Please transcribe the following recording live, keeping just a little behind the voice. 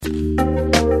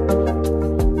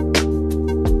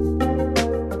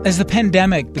As the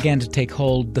pandemic began to take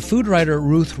hold, the food writer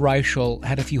Ruth Reichl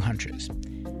had a few hunches.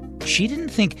 She didn't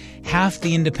think half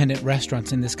the independent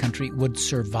restaurants in this country would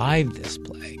survive this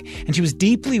plague, and she was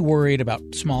deeply worried about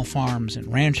small farms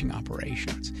and ranching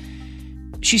operations.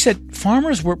 She said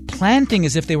farmers were planting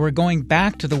as if they were going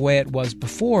back to the way it was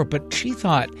before, but she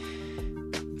thought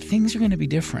things are going to be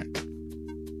different.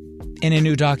 In a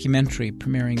new documentary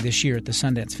premiering this year at the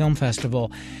Sundance Film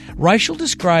Festival, Reichl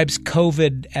describes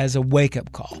COVID as a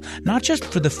wake-up call, not just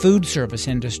for the food service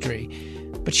industry,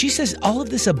 but she says all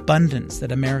of this abundance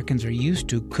that Americans are used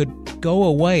to could go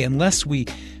away unless we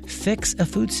fix a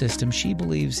food system she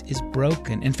believes is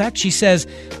broken. In fact, she says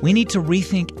we need to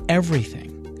rethink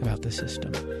everything about the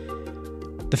system.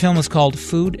 The film is called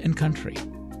Food and Country.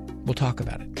 We'll talk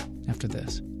about it after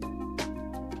this.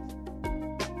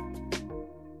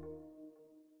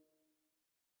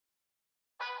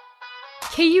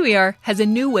 KUER has a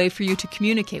new way for you to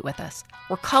communicate with us.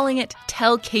 We're calling it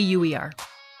Tell KUER.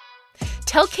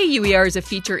 Tell KUER is a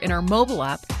feature in our mobile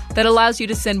app that allows you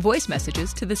to send voice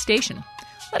messages to the station.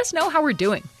 Let us know how we're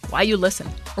doing, why you listen,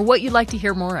 or what you'd like to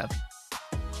hear more of.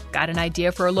 Got an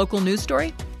idea for a local news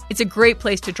story? It's a great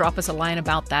place to drop us a line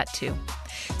about that, too.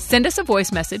 Send us a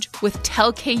voice message with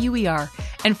Tell KUER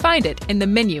and find it in the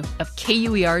menu of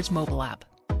KUER's mobile app.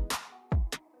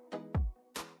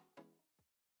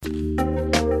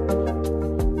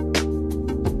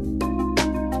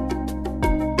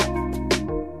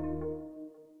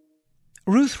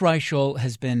 Ruth Reichl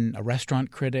has been a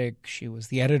restaurant critic. She was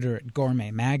the editor at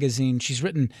Gourmet magazine. She's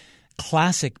written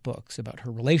classic books about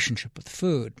her relationship with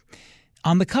food.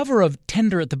 On the cover of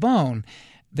Tender at the Bone,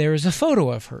 there is a photo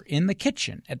of her in the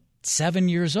kitchen at 7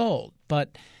 years old.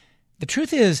 But the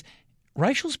truth is,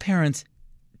 Reichl's parents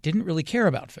didn't really care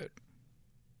about food.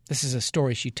 This is a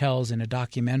story she tells in a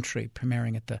documentary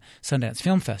premiering at the Sundance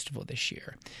Film Festival this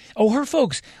year. Oh, her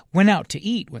folks went out to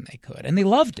eat when they could, and they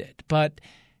loved it, but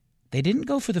they didn't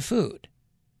go for the food.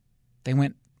 They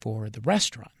went for the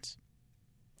restaurants.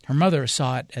 Her mother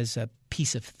saw it as a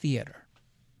piece of theater.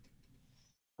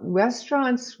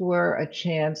 Restaurants were a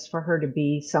chance for her to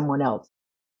be someone else,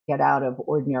 get out of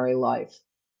ordinary life,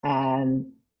 and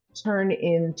turn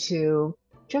into,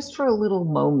 just for a little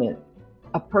moment,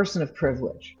 a person of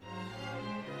privilege.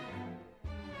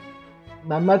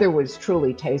 My mother was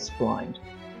truly taste blind.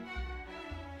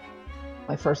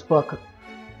 My first book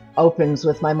opens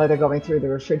with my mother going through the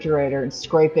refrigerator and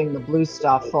scraping the blue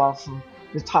stuff off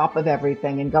the top of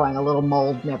everything and going, "A little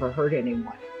mold never hurt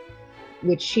anyone,"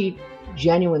 which she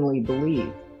genuinely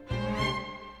believed.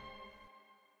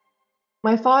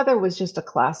 My father was just a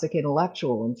classic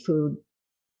intellectual, and food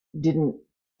didn't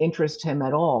interest him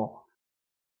at all.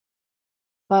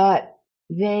 But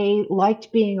they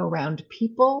liked being around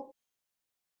people.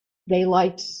 They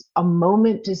liked a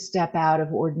moment to step out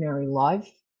of ordinary life.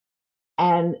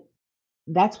 And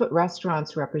that's what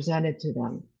restaurants represented to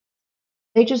them.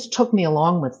 They just took me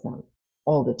along with them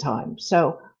all the time.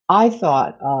 So I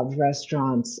thought of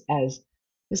restaurants as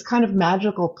this kind of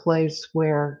magical place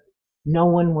where no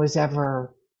one was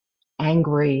ever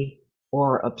angry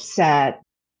or upset.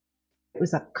 It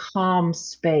was a calm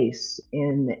space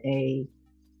in a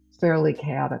fairly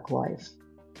chaotic life.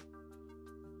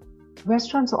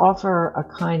 Restaurants offer a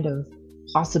kind of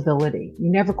possibility. You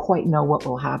never quite know what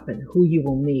will happen, who you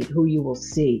will meet, who you will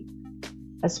see.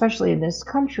 Especially in this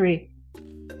country,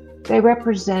 they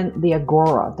represent the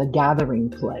agora, the gathering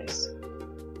place.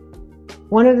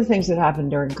 One of the things that happened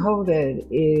during COVID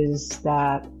is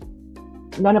that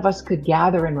none of us could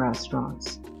gather in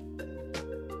restaurants.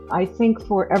 I think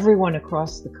for everyone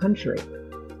across the country,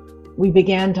 we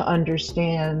began to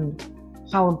understand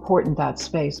how important that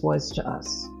space was to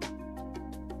us.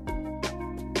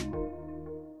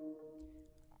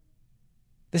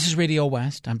 This is Radio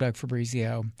West. I'm Doug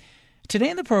Fabrizio. Today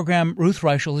in the program, Ruth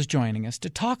Reichl is joining us to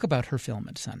talk about her film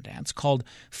at Sundance called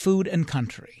Food and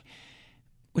Country,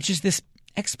 which is this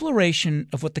exploration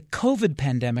of what the COVID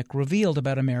pandemic revealed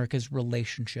about America's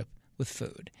relationship with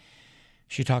food.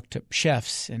 She talked to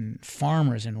chefs and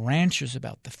farmers and ranchers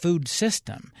about the food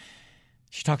system.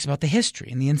 She talks about the history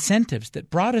and the incentives that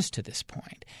brought us to this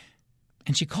point.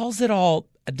 And she calls it all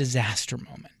a disaster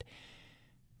moment.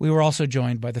 We were also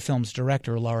joined by the film's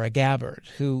director, Laura Gabbard,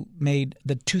 who made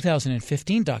the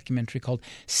 2015 documentary called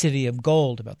City of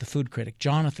Gold about the food critic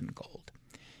Jonathan Gold.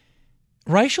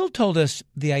 Reichl told us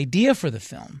the idea for the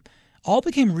film all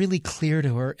became really clear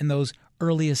to her in those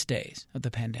earliest days of the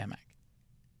pandemic.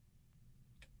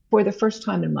 For the first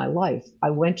time in my life, I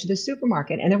went to the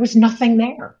supermarket and there was nothing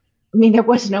there. I mean, there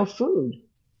was no food.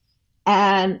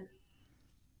 And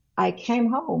I came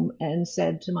home and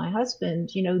said to my husband,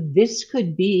 this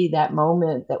could be that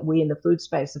moment that we in the food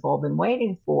space have all been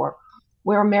waiting for,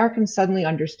 where Americans suddenly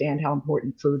understand how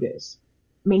important food is.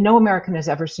 I mean, no American has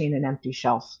ever seen an empty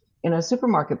shelf in a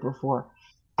supermarket before.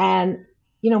 And,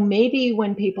 maybe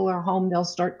when people are home, they'll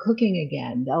start cooking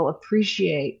again. They'll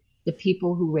appreciate the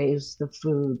people who raise the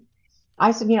food.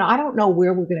 I said, I don't know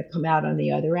where we're going to come out on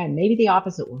the other end. Maybe the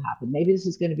opposite will happen. Maybe this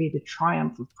is going to be the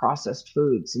triumph of processed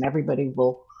foods, and everybody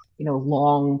will,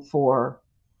 long for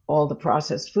all the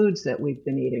processed foods that we've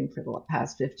been eating for the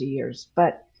past 50 years.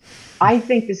 But I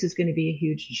think this is going to be a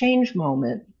huge change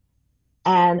moment.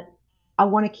 And I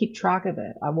want to keep track of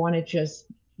it. I want to just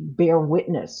bear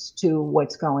witness to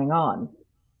what's going on,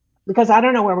 because I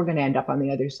don't know where we're going to end up on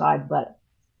the other side, but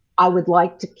I would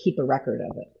like to keep a record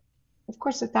of it. Of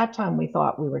course, at that time, we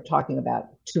thought we were talking about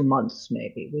 2 months,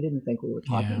 maybe. We didn't think we were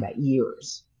talking about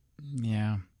years.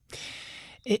 Yeah.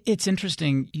 It's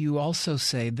interesting. You also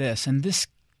say this, and this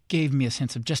gave me a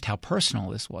sense of just how personal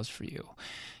this was for you.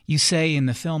 You say in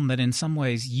the film that in some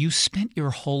ways you spent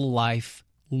your whole life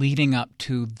leading up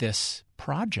to this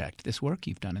project, this work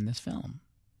you've done in this film.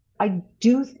 I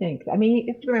do think, I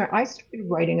started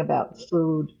writing about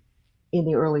food in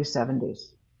the early 70s.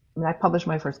 I published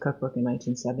my first cookbook in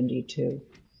 1972.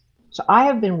 So I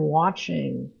have been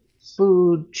watching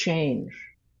food change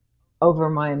over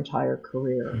my entire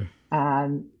career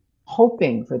and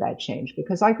hoping for that change,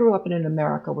 because I grew up in an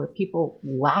America where people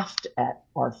laughed at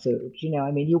our food.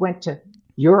 You went to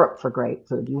Europe for great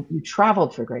food. You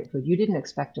traveled for great food. You didn't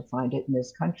expect to find it in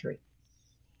this country.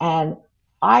 And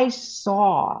I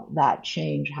saw that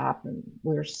change happen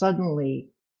where suddenly,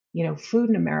 food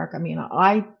in America,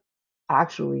 I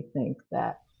actually think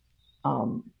that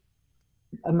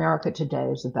America today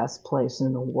is the best place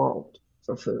in the world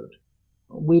for food.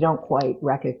 We don't quite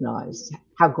recognize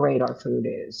how great our food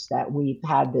is, that we've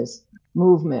had this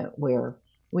movement where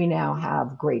we now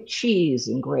have great cheese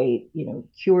and great,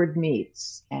 cured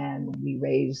meats, and we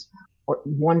raise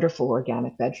wonderful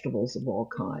organic vegetables of all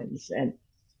kinds. And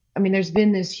there's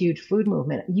been this huge food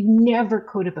movement. You never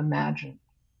could have imagined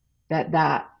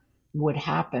that would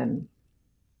happen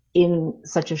in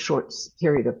such a short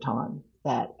period of time,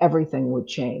 that everything would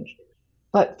change.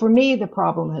 But for me, the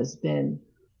problem has been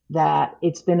that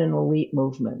it's been an elite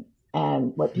movement.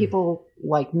 And what people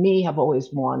like me have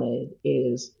always wanted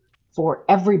is for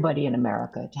everybody in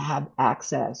America to have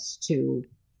access to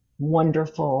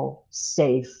wonderful,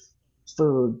 safe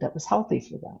food that was healthy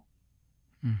for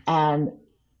them. And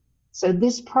so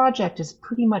this project is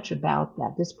pretty much about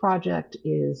that. This project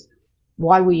is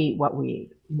why we eat what we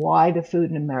eat, why the food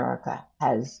in America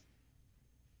has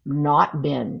not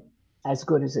been as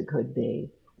good as it could be,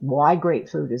 why great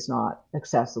food is not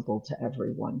accessible to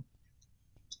everyone,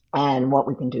 and what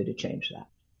we can do to change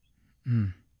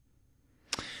that.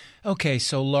 Okay,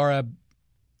 so Laura,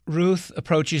 Ruth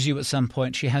approaches you at some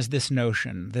point. She has this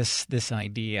notion, this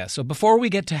idea. So before we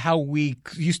get to how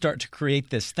you start to create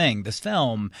this thing, this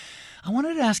film, I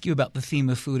wanted to ask you about the theme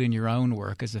of food in your own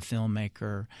work as a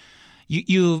filmmaker.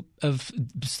 You have,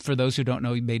 for those who don't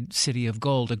know, you made City of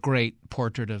Gold, a great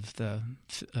portrait of the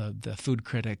food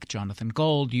critic Jonathan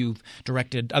Gold. You've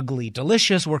directed Ugly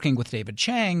Delicious, working with David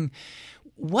Chang.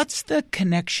 What's the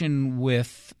connection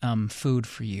with food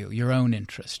for you, your own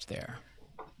interest there?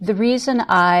 The reason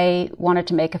I wanted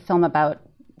to make a film about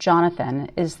Jonathan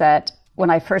is that when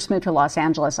I first moved to Los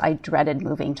Angeles, I dreaded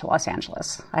moving to Los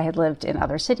Angeles. I had lived in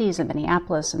other cities, in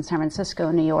Minneapolis and San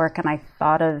Francisco, New York, and I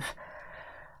thought of,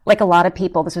 like a lot of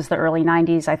people, this was the early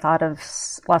 90s, I thought of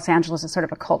Los Angeles as sort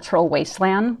of a cultural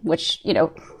wasteland, which,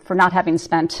 for not having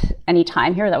spent any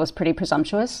time here, that was pretty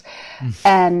presumptuous.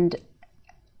 And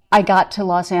I got to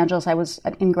Los Angeles, I was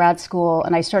in grad school,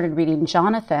 and I started reading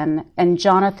Jonathan, and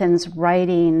Jonathan's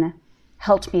writing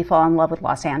helped me fall in love with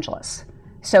Los Angeles.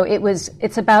 So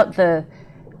it's about for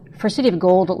City of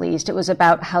Gold at least, it was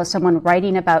about how someone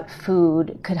writing about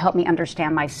food could help me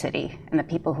understand my city and the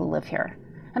people who live here.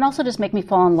 And also just make me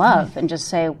fall in love and just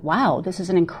say, wow, this is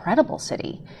an incredible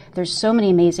city. There's so many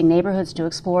amazing neighborhoods to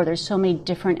explore. There's so many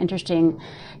different, interesting,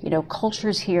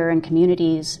 cultures here and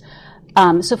communities.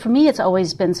 So for me, it's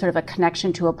always been sort of a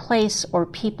connection to a place or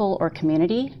people or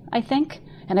community, I think.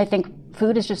 And I think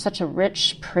food is just such a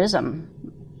rich prism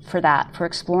for that, for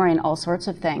exploring all sorts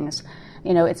of things.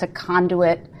 It's a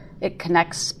conduit. It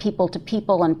connects people to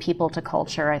people and people to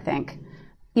culture, I think.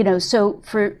 So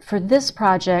for this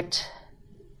project,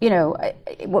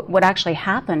 what actually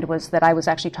happened was that I was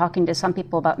actually talking to some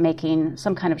people about making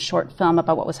some kind of short film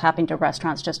about what was happening to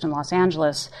restaurants just in Los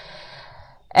Angeles.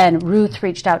 And Ruth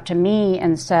reached out to me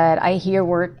and said, I hear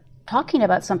we're talking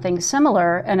about something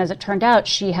similar. And as it turned out,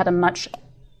 she had a much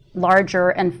larger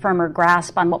and firmer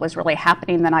grasp on what was really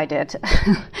happening than I did,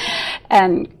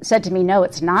 and said to me, no,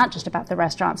 it's not just about the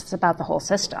restaurants, it's about the whole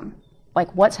system.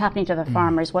 Like, what's happening to the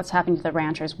farmers, what's happening to the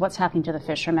ranchers, what's happening to the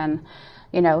fishermen,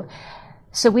 you know.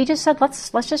 So we just said, let's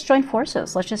just join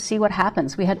forces. Let's just see what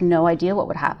happens. We had no idea what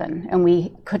would happen, and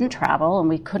we couldn't travel, and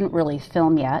we couldn't really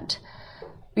film yet.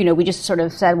 You know, we just sort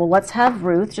of said, well, let's have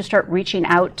Ruth just start reaching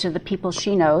out to the people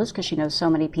she knows, because she knows so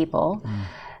many people.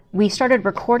 We started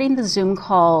recording the Zoom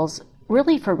calls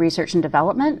really for research and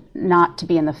development, not to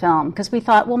be in the film, because we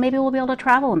thought, well, maybe we'll be able to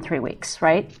travel in 3 weeks,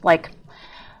 right? Like,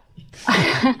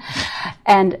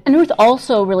 and Ruth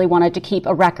also really wanted to keep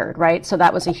a record, right? So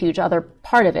that was a huge other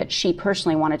part of it. She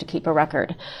personally wanted to keep a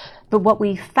record. But what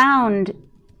we found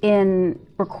in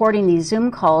recording these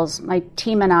Zoom calls, my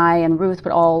team and I and Ruth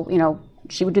would all, you know,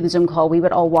 she would do the Zoom call, we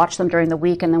would all watch them during the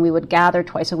week, and then we would gather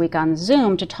twice a week on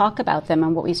Zoom to talk about them.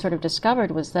 And what we sort of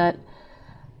discovered was that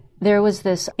there was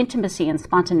this intimacy and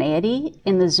spontaneity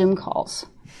in the Zoom calls.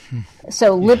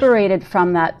 So liberated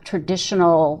from that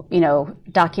traditional, you know,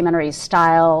 documentary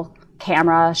style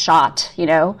camera shot, you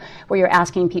know, where you're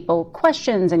asking people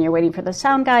questions and you're waiting for the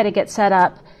sound guy to get set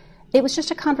up. It was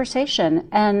just a conversation.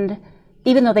 And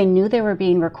even though they knew they were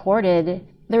being recorded,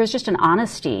 there was just an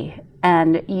honesty,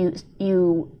 and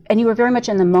you were very much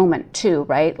in the moment too,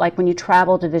 right? Like when you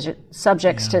travel to visit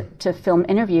subjects to film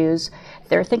interviews,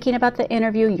 they're thinking about the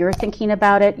interview, you're thinking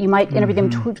about it. You might interview them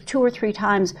two or three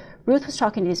times. Ruth was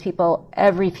talking to these people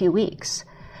every few weeks.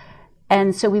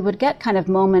 And so we would get kind of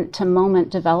moment to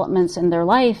moment developments in their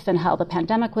life and how the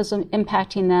pandemic was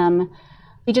impacting them.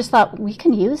 We just thought, we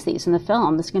can use these in the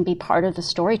film. This can be part of the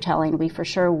storytelling. We for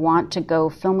sure want to go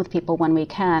film with people when we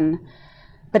can.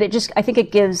 But I think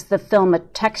it gives the film a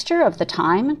texture of the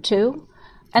time too.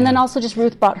 And then also just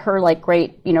Ruth brought her like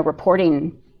great, you know,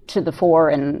 reporting to the fore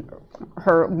and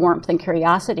her warmth and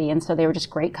curiosity. And so they were just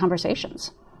great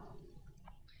conversations.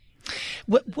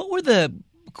 What were the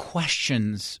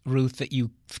questions, Ruth, that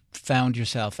you found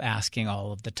yourself asking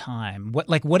all of the time?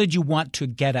 What did you want to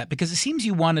get at? Because it seems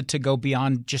you wanted to go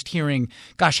beyond just hearing,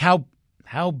 gosh, how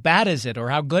bad is it or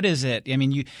how good is it? I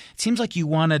mean, it seems like you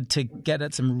wanted to get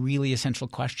at some really essential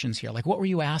questions here. Like, what were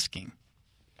you asking?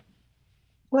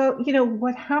 Well, you know,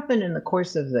 what happened in the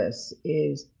course of this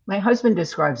is my husband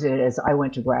describes it as I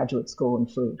went to graduate school in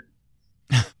food.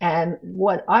 And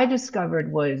what I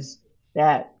discovered was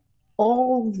that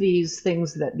all these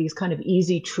things, that these kind of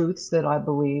easy truths that I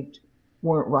believed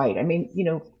weren't right. I mean, you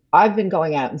know, I've been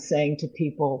going out and saying to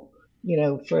people, you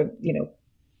know, for,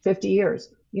 50 years,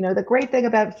 you know, the great thing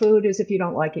about food is if you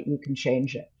don't like it, you can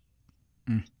change it.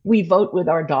 We vote with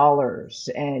our dollars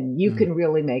and you can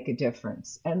really make a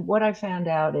difference. And what I found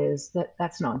out is that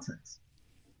that's nonsense.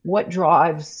 What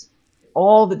drives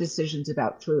all the decisions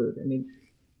about food, I mean,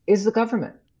 is the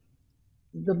government.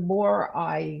 The more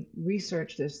I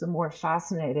researched this, the more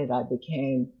fascinated I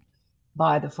became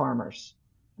by the farmers,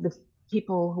 the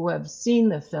people who have seen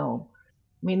the film.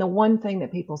 I mean, the one thing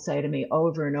that people say to me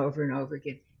over and over and over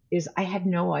again is, I had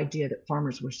no idea that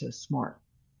farmers were so smart.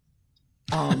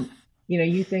 You know,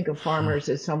 you think of farmers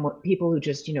as people who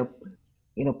just,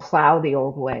 plow the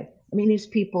old way. I mean, these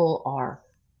people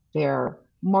they're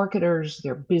marketers,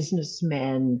 they're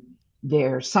businessmen,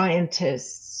 they're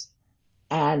scientists,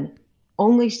 and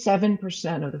only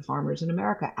 7% of the farmers in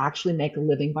America actually make a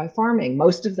living by farming.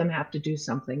 Most of them have to do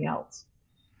something else.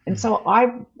 And so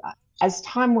as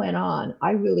time went on,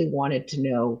 I really wanted to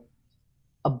know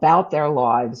about their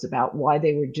lives, about why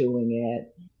they were doing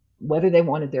it, whether they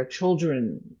wanted their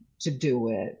children to do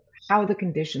it, how the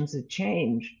conditions had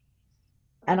changed.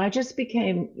 And I just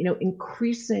became,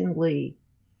 increasingly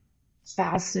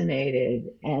fascinated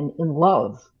and in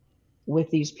love with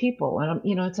these people.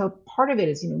 And, so part of it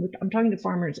is, I'm talking to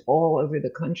farmers all over the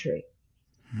country.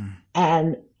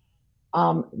 And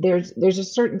there's a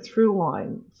certain through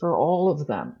line for all of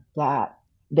them, that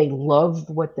they love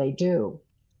what they do.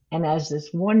 And as this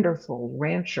wonderful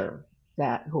rancher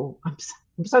who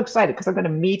I'm so excited because I'm going to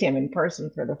meet him in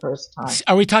person for the first time.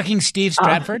 Are we talking Steve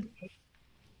Stratford?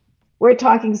 We're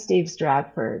talking Steve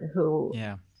Stratford, who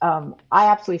I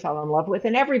absolutely fell in love with,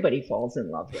 and everybody falls in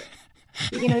love with.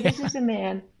 This is a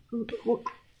man who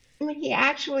he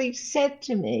actually said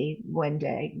to me one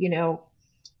day,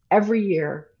 every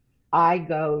year I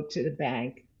go to the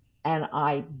bank and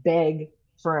I beg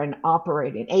for an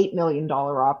 $8 million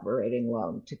operating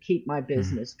loan to keep my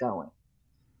business going.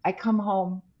 I come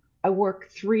home, I work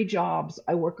 3 jobs,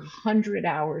 I work 100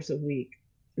 hours a week,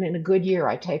 and in a good year,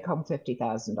 I take home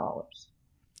 $50,000.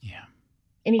 Yeah.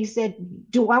 And he said,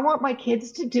 do I want my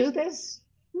kids to do this?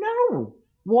 No.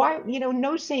 Why?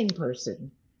 No sane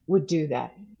person would do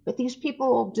that. But these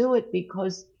people will do it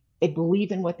because They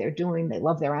believe in what they're doing. They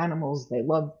love their animals. They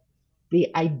love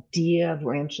the idea of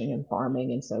ranching and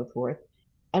farming and so forth.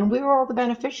 And we were all the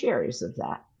beneficiaries of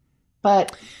that.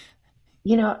 But,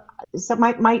 so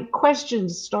my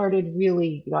questions started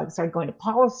really, I started going to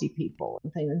policy people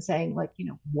and things and saying, like,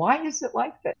 why is it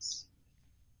like this?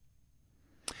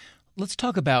 Let's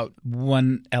talk about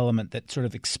one element that sort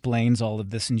of explains all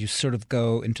of this, and you sort of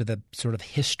go into the sort of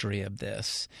history of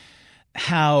this.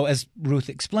 How, as Ruth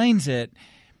explains it,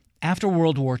 after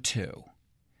World War II,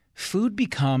 food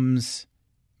becomes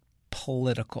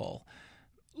political.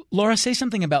 Laura, say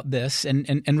something about this,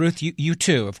 and Ruth, you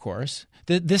too, of course.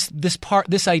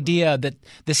 This idea, that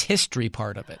this history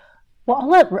part of it.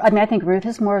 Well, I think Ruth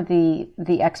is more of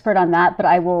the expert on that, but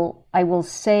I will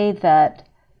say that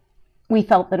we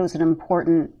felt that it was an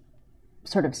important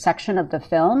sort of section of the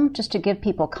film just to give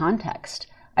people context.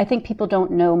 I think people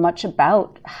don't know much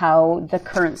about how the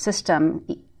current system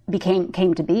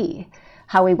came to be,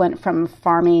 how we went from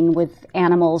farming with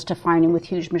animals to farming with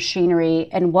huge machinery,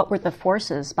 and what were the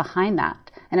forces behind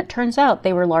that. And it turns out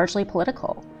they were largely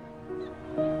political.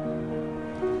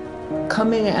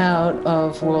 Coming out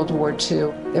of World War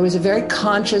II, there was a very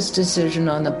conscious decision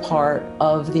on the part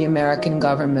of the American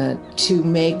government to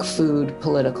make food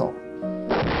political.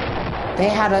 They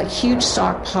had a huge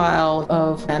stockpile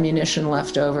of ammunition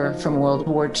left over from World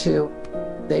War II.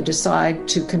 They decide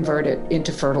to convert it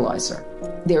into fertilizer.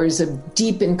 There is a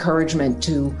deep encouragement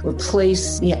to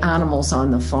replace the animals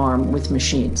on the farm with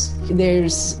machines.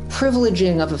 There's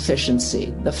privileging of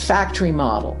efficiency, the factory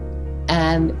model.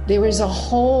 And there is a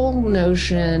whole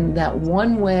notion that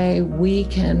one way we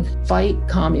can fight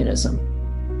communism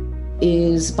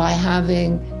is by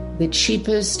having the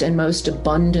cheapest and most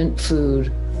abundant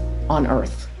food on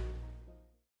earth.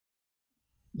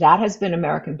 That has been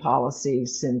American policy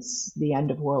since the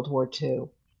end of World War II.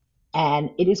 And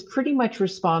it is pretty much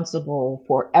responsible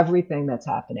for everything that's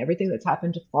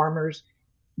happened to farmers,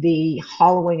 the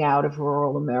hollowing out of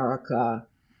rural America,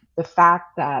 the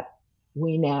fact that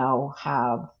we now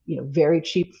have, very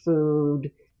cheap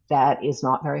food that is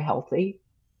not very healthy,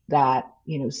 that,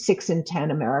 6 in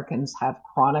 10 Americans have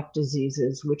chronic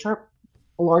diseases, which are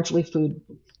largely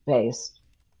food-based.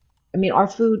 I mean, our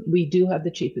food, we do have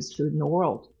the cheapest food in the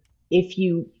world. If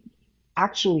you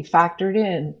actually factored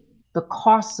in the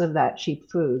costs of that cheap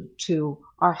food to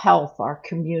our health, our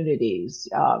communities,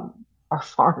 our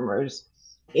farmers,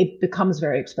 it becomes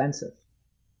very expensive.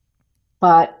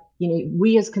 But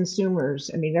we as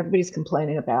consumers, everybody's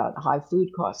complaining about high food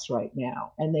costs right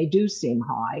now, and they do seem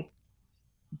high.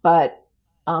 But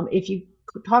if you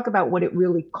talk about what it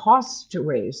really costs to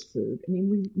raise food,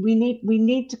 we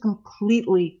need to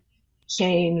completely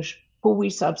change who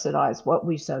we subsidize, what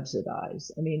we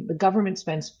subsidize. The government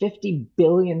spends $50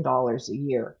 billion a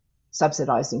year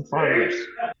subsidizing farmers.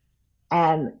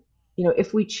 And,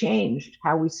 if we changed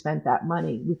how we spent that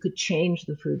money, we could change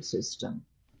the food system.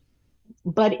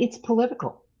 But it's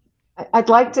political. I'd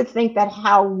like to think that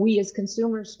how we as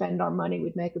consumers spend our money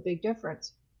would make a big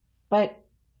difference. But,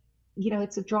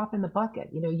 it's a drop in the bucket.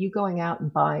 You going out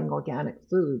and buying organic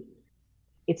food,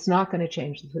 it's not going to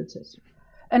change the food system.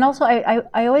 And also,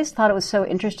 I always thought it was so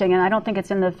interesting, and I don't think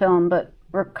it's in the film, but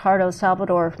Ricardo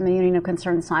Salvador from the Union of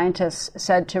Concerned Scientists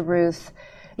said to Ruth,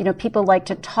 people like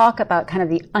to talk about kind of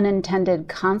the unintended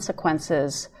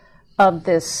consequences of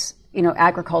this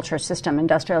agriculture system,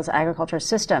 industrial agriculture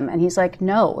system. And he's like,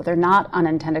 no, they're not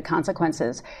unintended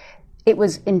consequences. It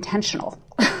was intentional.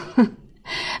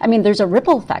 There's a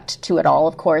ripple effect to it all,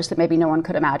 of course, that maybe no one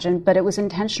could imagine, but it was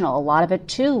intentional. A lot of it,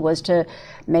 too, was to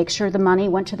make sure the money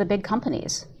went to the big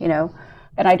companies, And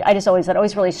that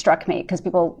always really struck me, because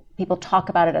people talk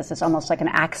about it as this almost like an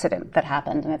accident that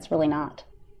happened, and it's really not.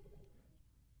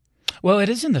 Well, it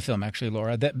is in the film, actually,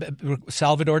 Laura. That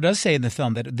Salvador does say in the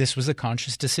film that this was a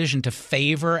conscious decision to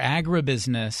favor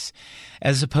agribusiness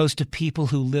as opposed to people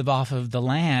who live off of the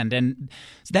land. And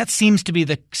that seems to be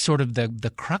the sort of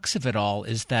the crux of it all,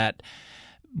 is that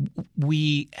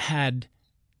we had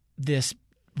this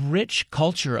rich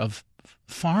culture of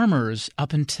farmers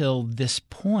up until this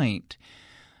point,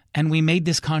 and we made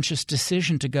this conscious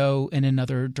decision to go in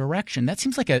another direction. That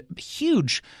seems like a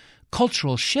huge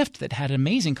cultural shift that had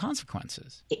amazing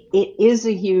consequences. It is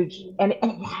a huge, and it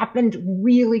happened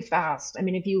really fast.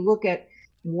 If you look at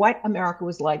what America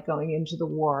was like going into the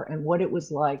war and what it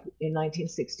was like in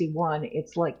 1961,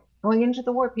 it's like going into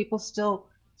the war, people still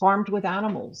farmed with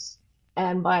animals.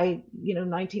 And by,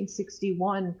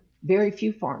 1961, very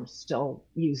few farms still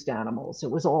used animals.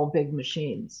 It was all big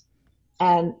machines.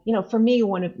 And, for me,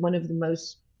 one of the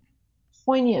most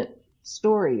poignant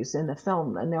stories in the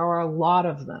film, and there are a lot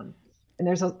of them, And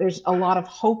there's a lot of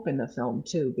hope in the film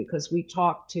too, because we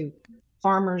talk to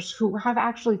farmers who have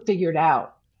actually figured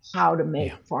out how to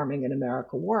make farming in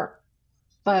America work.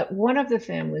 But one of the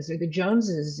families are the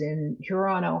Joneses in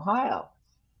Huron, Ohio.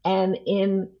 And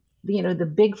in the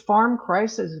big farm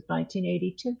crisis of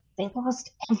 1982, they lost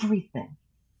everything.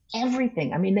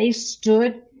 Everything. I mean, they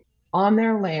stood on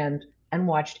their land and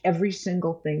watched every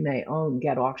single thing they owned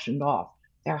get auctioned off.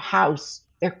 Their house,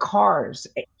 their cars,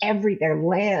 their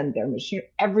land, their machine,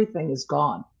 everything is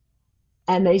gone.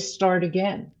 And they start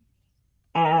again.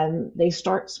 And they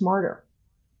start smarter.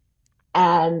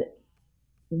 And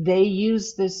they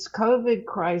use this COVID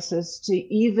crisis to,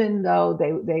 even though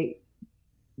they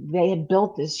had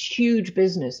built this huge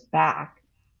business back,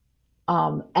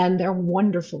 and they're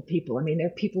wonderful people. I mean,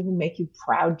 they're people who make you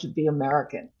proud to be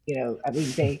American. I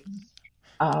mean,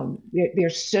 they're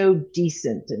so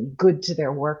decent and good to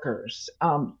their workers,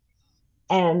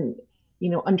 and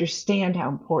understand how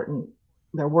important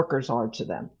their workers are to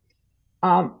them.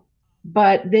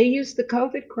 But they use the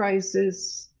COVID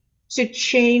crisis to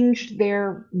change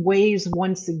their ways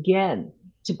once again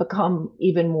to become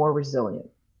even more resilient.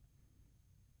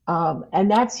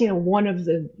 And that's, one of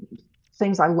the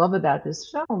things I love about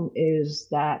this film is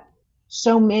that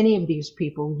so many of these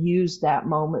people use that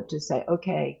moment to say,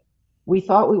 okay, we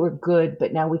thought we were good,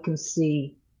 but now we can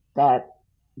see that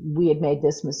we had made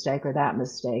this mistake or that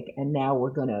mistake, and now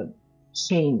we're going to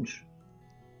change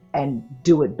and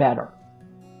do it better.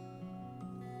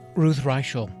 Ruth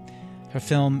Reichl. Her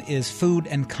film is Food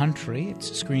and Country.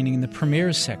 It's screening in the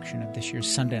premieres section of this year's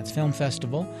Sundance Film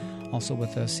Festival. Also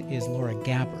with us is Laura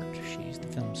Gabbard. She's the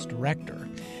film's director.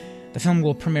 The film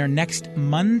will premiere next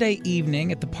Monday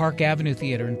evening at the Park Avenue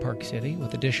Theater in Park City,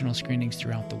 with additional screenings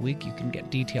throughout the week. You can get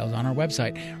details on our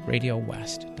website,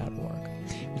 radiowest.org.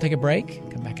 We'll take a break.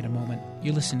 Come back in a moment.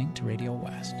 You're listening to Radio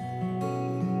West.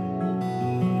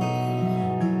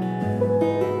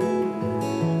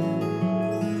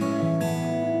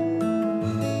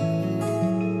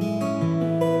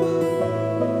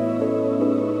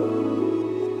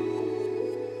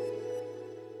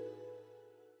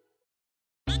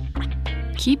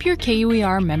 Keep your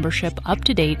KUER membership up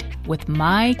to date with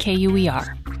My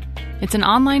KUER. It's an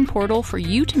online portal for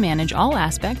you to manage all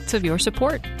aspects of your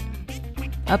support.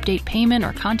 Update payment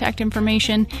or contact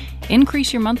information,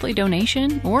 increase your monthly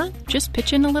donation, or just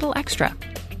pitch in a little extra.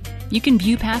 You can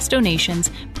view past donations,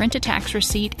 print a tax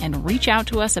receipt, and reach out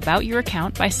to us about your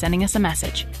account by sending us a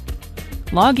message.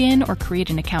 Log in or create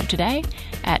an account today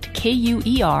at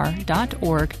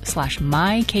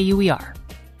kuer.org/myKUER.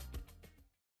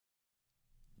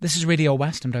 This is Radio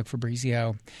West. I'm Doug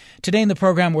Fabrizio. Today in the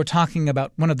program, we're talking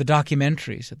about one of the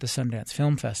documentaries at the Sundance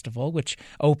Film Festival, which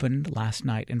opened last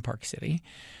night in Park City.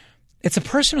 It's a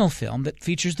personal film that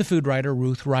features the food writer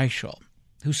Ruth Reichl,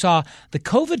 who saw the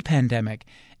COVID pandemic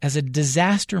as a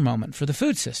disaster moment for the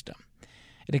food system.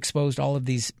 It exposed all of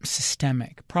these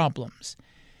systemic problems.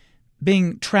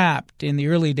 Being trapped in the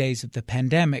early days of the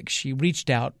pandemic, she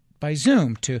reached out by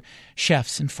Zoom to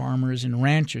chefs and farmers and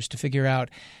ranchers to figure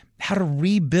out how to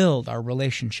rebuild our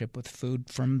relationship with food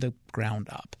from the ground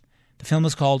up. The film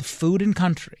is called Food and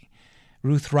Country.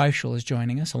 Ruth Reichl is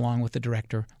joining us, along with the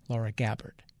director, Laura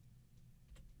Gabbard.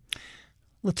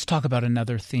 Let's talk about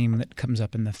another theme that comes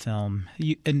up in the film.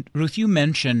 Ruth, you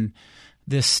mentioned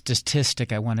this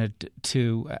statistic I wanted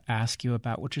to ask you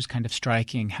about, which is kind of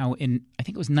striking, how in, I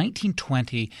think it was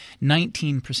 1920,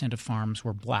 19% of farms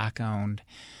were Black-owned,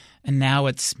 and now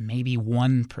it's maybe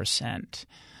 1%.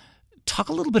 Talk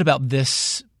a little bit about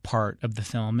this part of the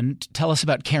film and tell us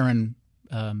about Karen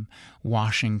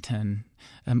Washington,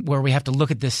 where we have to look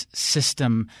at this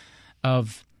system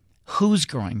of who's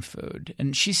growing food.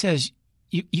 And she says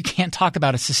you can't talk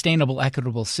about a sustainable,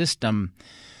 equitable system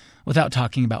without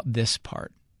talking about this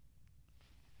part.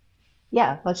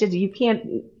 Yeah, you can't,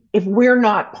 if we're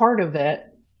not part of it,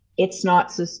 it's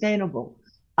not sustainable.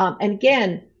 And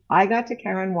again, I got to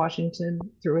Karen Washington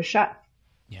through a chef.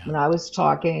 Yeah. When I was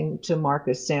talking to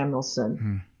Marcus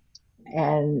Samuelson,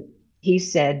 and he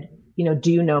said, do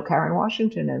you know Karen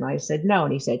Washington? And I said, no.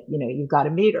 And he said, you've got to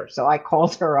meet her. So I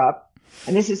called her up,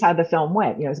 and this is how the film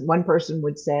went. One person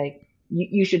would say,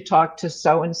 you should talk to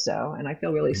so-and-so. And I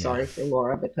feel really sorry for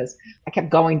Laura because I kept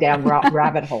going down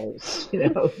rabbit holes,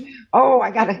 Oh,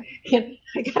 I gotta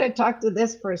talk to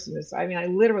this person. I mean, I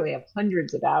literally have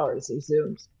hundreds of hours of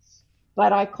Zooms,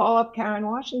 but I call up Karen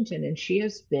Washington, and she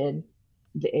is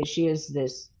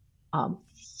this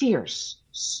fierce,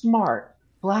 smart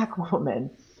Black woman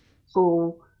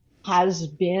who has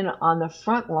been on the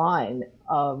front line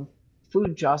of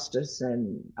food justice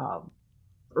and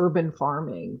urban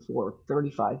farming for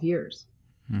 35 years.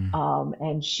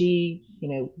 And she,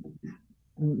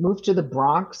 moved to the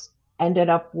Bronx, ended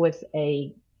up with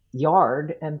a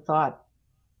yard and thought,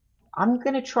 I'm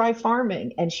going to try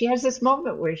farming. And she has this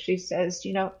moment where she says,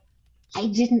 I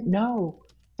didn't know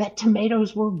that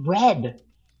tomatoes were red.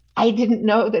 I didn't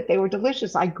know that they were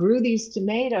delicious. I grew these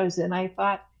tomatoes and I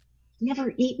thought,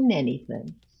 never eaten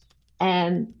anything.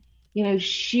 And,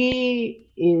 she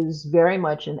is very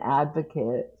much an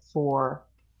advocate for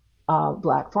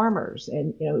Black farmers.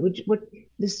 And, what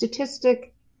the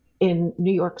statistic in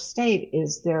New York State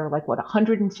is there are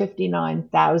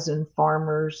 159,000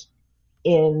 farmers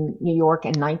in New York,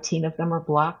 and 19 of them are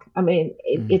Black. I mean,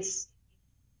 it's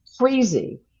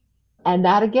crazy. And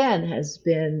that again has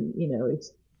been,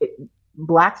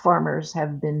 Black farmers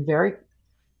have been very,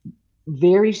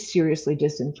 very seriously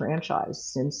disenfranchised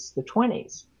since the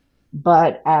 20s.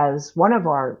 But as one of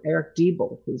our, Eric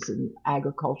Diebel, who's an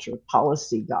agriculture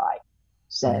policy guy,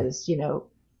 says,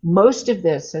 most of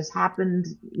this has happened,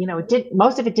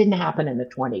 most of it didn't happen in the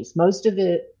 20s. Most of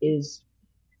it is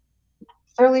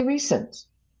fairly recent.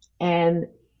 And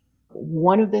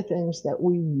one of the things that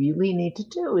we really need to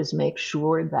do is make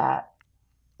sure that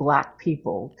Black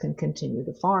people can continue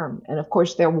to farm. And of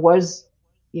course, there was,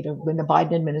 when the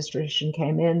Biden administration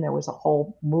came in, there was a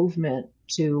whole movement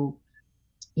to,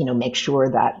 make sure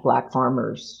that Black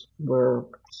farmers were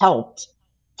helped.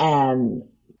 And,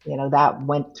 that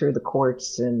went through the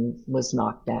courts and was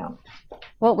knocked down.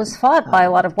 Well, it was fought by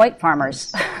a lot of white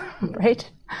farmers, right?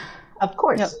 Of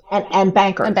course. Yep. And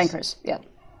bankers. And bankers, yeah.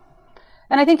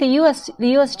 And I think the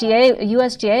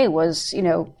USDA was,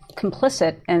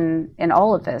 complicit in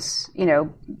all of this,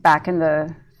 back in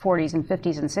the 40s and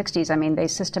 50s and 60s. I mean, they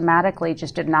systematically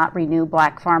just did not renew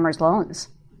Black farmers' loans,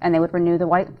 and they would renew the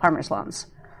white farmers' loans.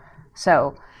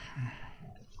 So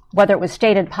whether it was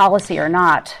stated policy or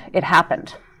not, it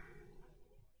happened.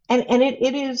 And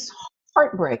it is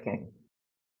heartbreaking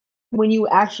when you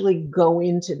actually go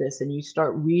into this and you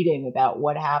start reading about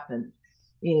what happened.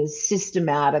 Is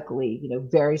systematically,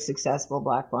 very successful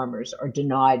Black farmers are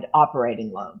denied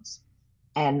operating loans.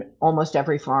 And almost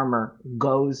every farmer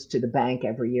goes to the bank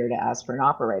every year to ask for an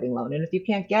operating loan. And if you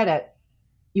can't get it,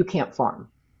 you can't farm.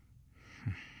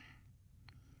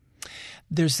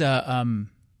 There's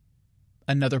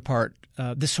another part,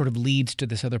 this sort of leads to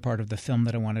this other part of the film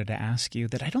that I wanted to ask you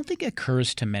that I don't think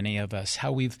occurs to many of us,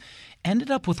 how we've ended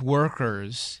up with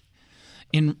workers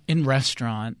in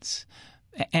restaurants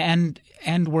and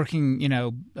working,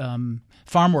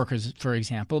 farm workers, for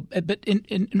example, but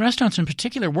in restaurants in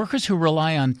particular, workers who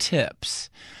rely on tips.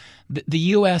 The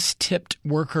U.S. tipped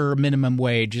worker minimum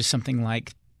wage is something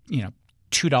like,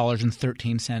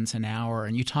 $2.13 an hour.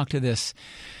 And you talk to this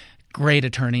great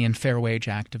attorney and fair wage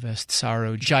activist,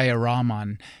 Saru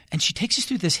Jayaraman, and she takes us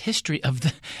through this history of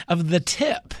the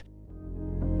tip.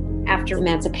 After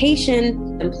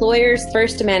emancipation, employers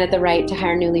first demanded the right to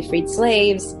hire newly freed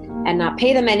slaves and not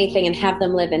pay them anything and have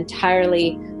them live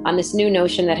entirely on this new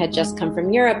notion that had just come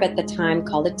from Europe at the time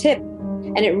called a tip.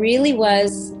 And it really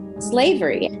was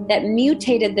slavery that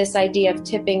mutated this idea of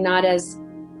tipping not as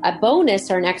a bonus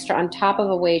or an extra on top of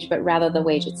a wage, but rather the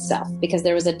wage itself, because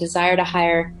there was a desire to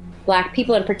hire Black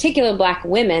people, in particular Black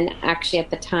women, actually at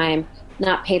the time,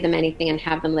 not pay them anything and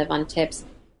have them live on tips.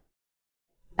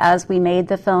 As we made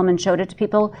the film and showed it to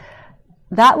people,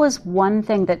 that was one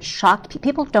thing that shocked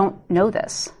people. Don't know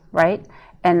this, right?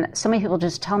 And so many people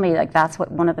just tell me that's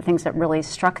one of the things that really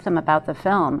struck them about the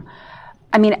film.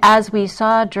 I mean, as we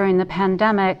saw during the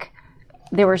pandemic,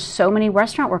 there were so many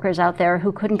restaurant workers out there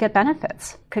who couldn't get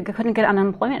benefits, couldn't get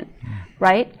unemployment,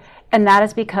 right? And that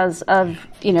is because of,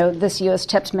 this U.S.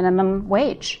 tips minimum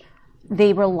wage.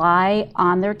 They rely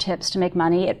on their tips to make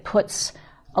money. It puts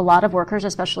a lot of workers,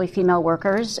 especially female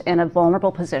workers, in a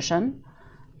vulnerable position.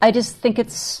 I just think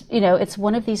it's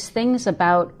one of these things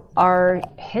about our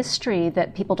history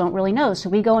that people don't really know. So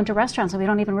we go into restaurants and we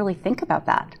don't even really think about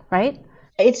that, right?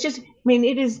 It's just,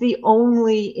 it is the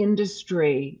only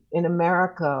industry in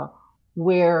America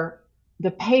where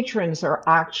the patrons are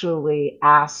actually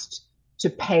asked to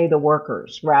pay the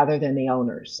workers rather than the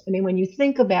owners. When you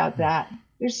think about that,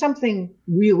 there's something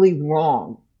really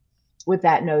wrong with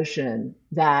that notion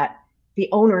that the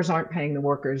owners aren't paying the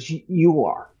workers, you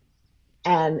are.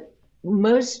 And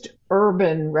most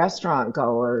urban restaurant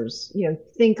goers,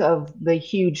 think of the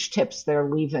huge tips they're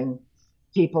leaving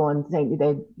people and think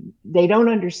they don't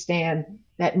understand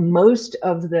that most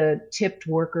of the tipped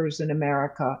workers in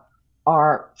America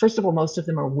are, first of all, most of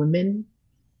them are women.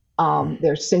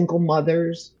 They're single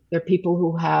mothers. They're people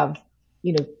who have,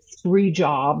 3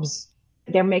 jobs.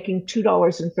 They're making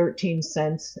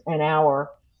 $2.13 an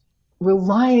hour,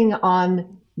 relying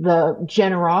on the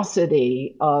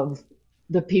generosity of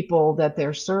the people that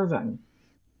they're serving.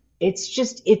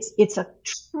 It's a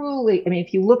truly, I mean,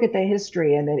 if you look at the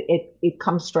history, and it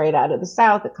comes straight out of the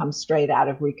South, it comes straight out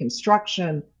of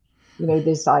Reconstruction,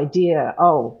 this idea,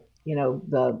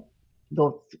 the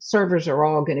servers are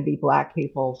all going to be Black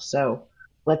people, so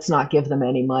let's not give them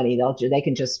any money. They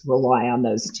can just rely on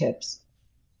those tips.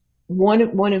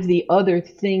 One of the other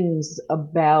things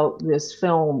about this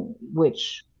film,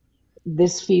 which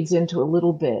this feeds into a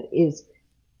little bit, is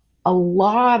a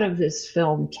lot of this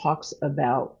film talks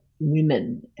about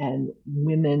women and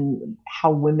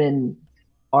how women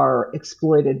are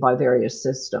exploited by various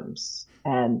systems.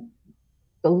 And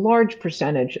the large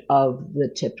percentage of the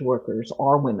tipped workers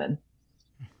are women.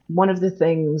 One of the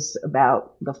things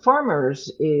about the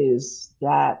farmers is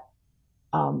that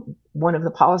one of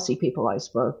the policy people I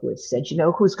spoke with said,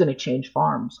 who's going to change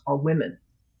farms are women.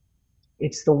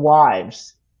 It's the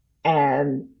wives.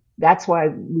 And that's why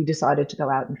we decided to go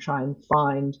out and try and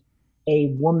find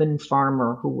a woman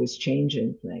farmer who was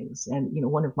changing things. And,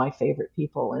 one of my favorite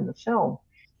people in the film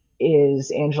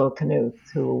is Angela Knuth,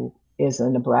 who is a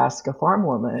Nebraska farm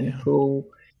woman who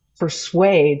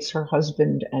persuades her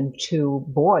husband and 2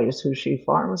 boys who she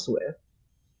farms with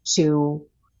to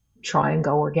try and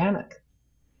go organic.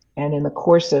 And in the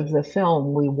course of the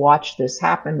film, we watch this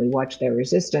happen. We watch their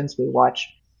resistance. We watch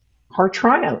her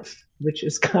triumph, which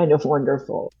is kind of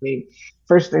wonderful.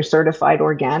 First they're certified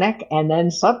organic, and then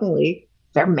suddenly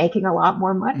they're making a lot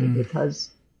more money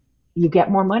because you get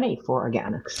more money for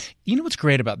organics. You know what's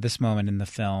great about this moment in the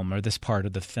film, or this part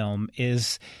of the film,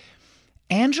 is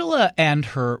Angela and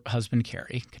her husband,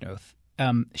 Kerry Knuth,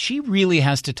 she really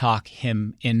has to talk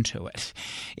him into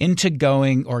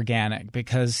going organic,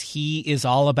 because he is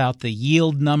all about the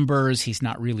yield numbers. He's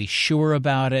not really sure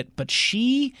about it, but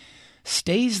she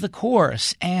stays the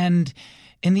course. And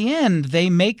in the end, they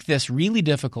make this really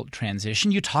difficult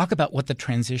transition. You talk about what the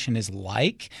transition is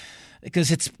like,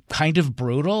 because it's kind of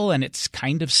brutal and it's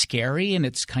kind of scary and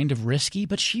it's kind of risky,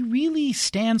 but she really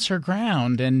stands her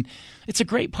ground. And it's a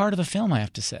great part of the film, I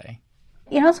have to say.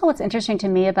 Also what's interesting to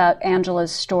me about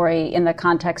Angela's story in the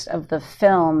context of the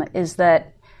film is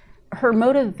that her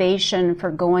motivation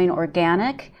for going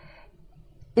organic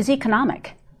is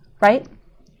economic, right?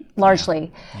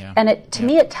 Largely. Yeah. And to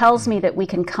me, it tells me that we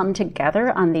can come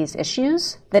together on these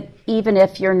issues, that even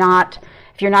if you're not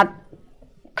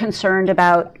concerned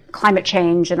about climate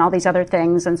change and all these other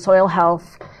things and soil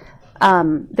health,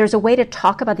 there's a way to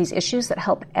talk about these issues that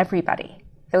help everybody,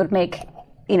 that would make,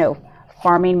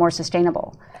 farming more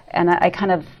sustainable. And I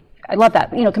love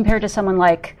that, compared to someone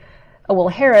like a Will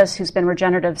Harris, who's been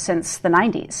regenerative since the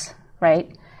 90s,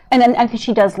 right? And then I think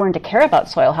she does learn to care about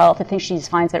soil health. I think she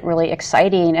finds it really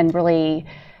exciting and really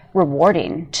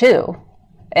rewarding too.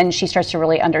 And she starts to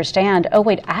really understand, oh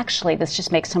wait, actually this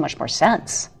just makes so much more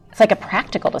sense. It's like a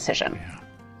practical decision. Yeah.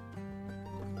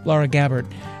 Laura Gabbert,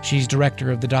 she's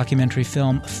director of the documentary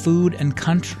film Food and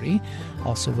Country.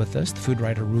 Also with us, the food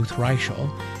writer Ruth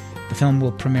Reichel. The film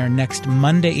will premiere next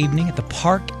Monday evening at the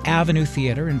Park Avenue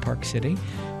Theater in Park City.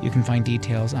 You can find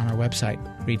details on our website,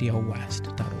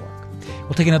 radiowest.org.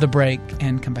 We'll take another break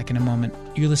and come back in a moment.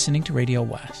 You're listening to Radio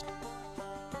West.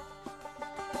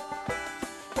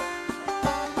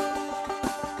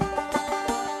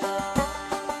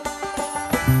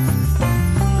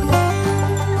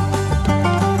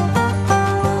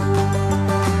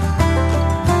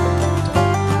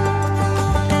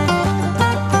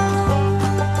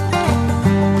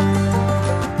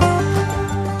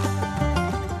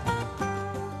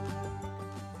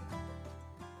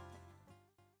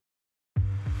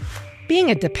 Being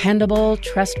a dependable,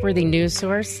 trustworthy news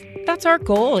source, that's our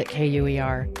goal at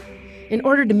KUER. In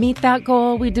order to meet that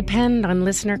goal, we depend on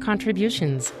listener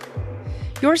contributions.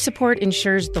 Your support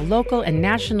ensures the local and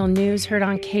national news heard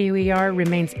on KUER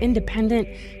remains independent,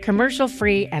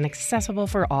 commercial-free, and accessible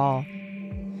for all.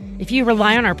 If you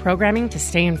rely on our programming to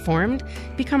stay informed,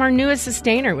 become our newest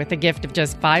sustainer with a gift of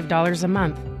just $5 a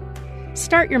month.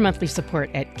 Start your monthly support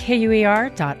at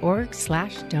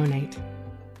kuer.org/donate.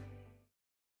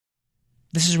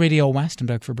 This is Radio West. I'm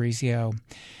Doug Fabrizio.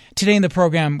 Today in the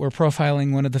program, we're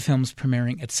profiling one of the films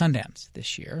premiering at Sundance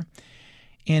this year.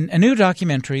 In a new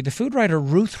documentary, the food writer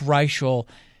Ruth Reichel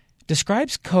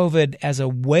describes COVID as a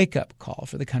wake-up call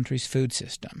for the country's food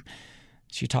system.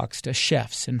 She talks to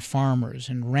chefs and farmers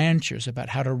and ranchers about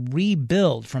how to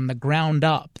rebuild from the ground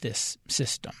up this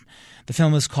system. The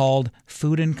film is called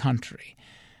Food and Country.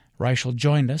 Reichel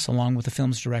joined us along with the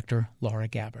film's director, Laura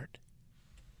Gabbert.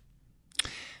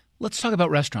 Let's talk about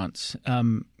restaurants.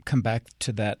 Come back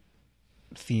to that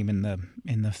theme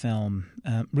in the film.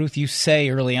 Ruth, you say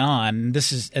early on,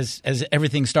 this is as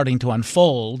everything's starting to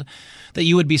unfold, that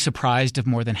you would be surprised if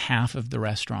more than half of the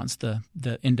restaurants, the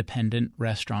independent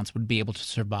restaurants, would be able to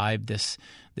survive this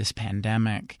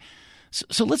pandemic.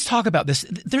 So let's talk about this.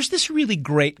 There's this really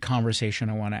great conversation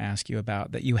I want to ask you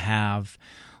about that you have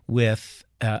with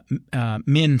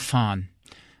Min Phan,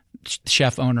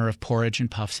 chef owner of Porridge and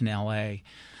Puffs in L.A.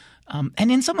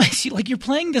 And in some ways, you're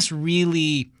playing this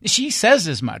really – she says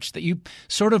as much, that you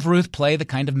sort of, Ruth, play the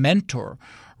kind of mentor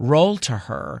role to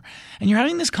her. And you're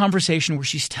having this conversation where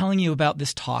she's telling you about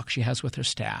this talk she has with her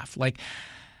staff. Like,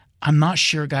 I'm not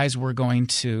sure, guys, we're going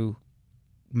to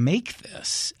make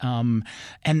this. And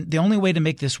the only way to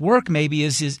make this work maybe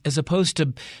is as opposed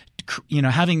to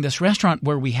having this restaurant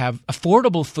where we have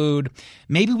affordable food,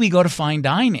 maybe we go to fine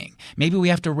dining. Maybe we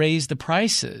have to raise the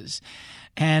prices.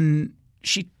 And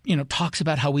she, talks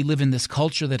about how we live in this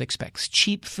culture that expects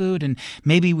cheap food, and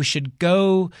maybe we should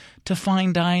go to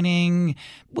fine dining.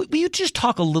 Will you just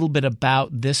talk a little bit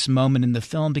about this moment in the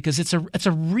film, because it's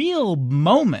a real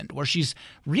moment where she's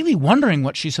really wondering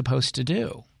what she's supposed to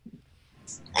do.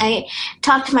 I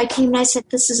talked to my team and I said,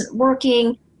 "This isn't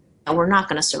working. We're not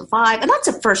going to survive." And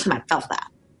that's the first time I felt that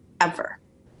ever.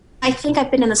 I think I've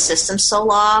been in the system so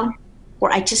long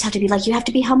where I just have to be like, you have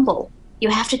to be humble. You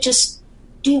have to just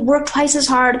work twice as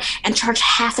hard and charge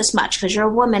half as much because you're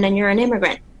a woman and you're an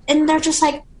immigrant. And they're just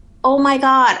like, oh my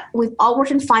God, we've all worked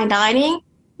in fine dining.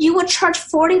 You would charge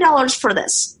 $40 for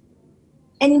this.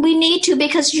 And we need to,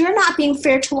 because you're not being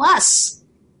fair to us.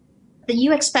 That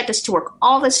you expect us to work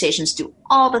all the stations, do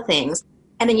all the things,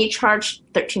 and then you charge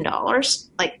 $13.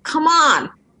 Like, come on.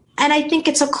 And I think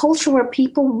it's a culture where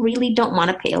people really don't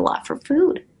want to pay a lot for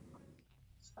food.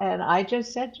 And I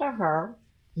just said to her,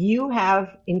 you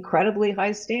have incredibly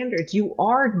high standards. You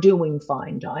are doing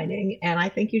fine dining, and I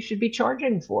think you should be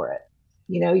charging for it.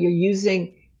 You're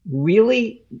using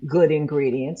really good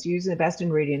ingredients, using the best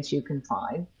ingredients you can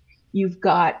find. You've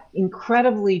got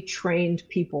incredibly trained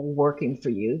people working for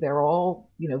you. They're all,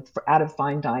 out of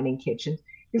fine dining kitchens.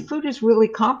 Your food is really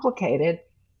complicated.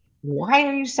 Why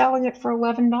are you selling it for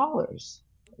 $11?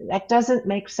 That doesn't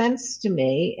make sense to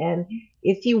me. And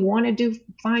if you want to do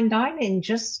fine dining,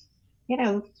 just,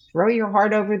 throw your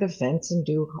heart over the fence and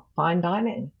do fine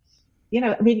dining.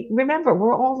 Remember,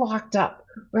 we're all locked up.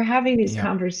 We're having these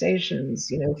conversations,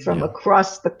 from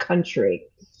across the country.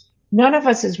 None of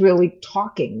us is really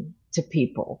talking to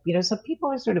people, so people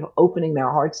are sort of opening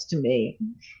their hearts to me.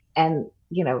 And,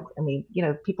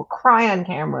 people cry on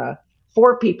camera.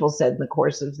 4 people said in the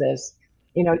course of this,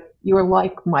 you're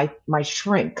like my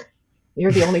shrink.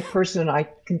 You're the only person I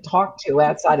can talk to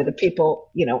outside of the people,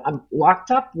 I'm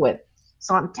locked up with.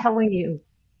 So I'm telling you,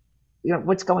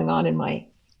 what's going on in my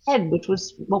head, which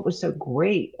was what was so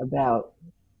great about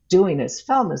doing this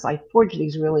film, is I forged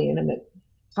these really intimate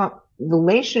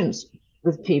relations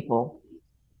with people.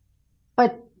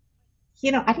 But,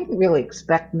 I didn't really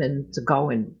expect Min to go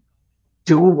and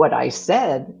do what I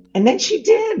said. And then she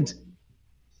did.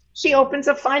 She opens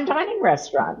a fine dining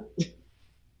restaurant.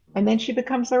 And then she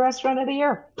becomes the restaurant of the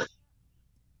year.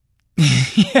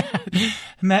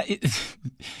 Matt,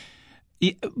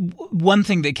 one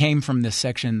thing that came from this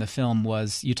section in the film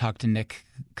was you talked to Nick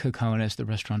Kokonis, the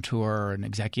restaurateur and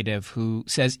executive, who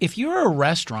says if you're a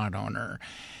restaurant owner,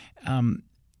 an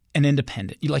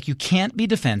independent, you can't be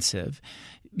defensive.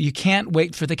 You can't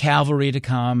wait for the cavalry to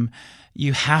come.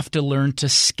 You have to learn to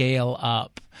scale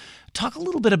up. Talk a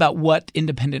little bit about what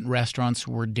independent restaurants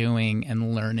were doing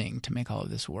and learning to make all of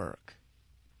this work.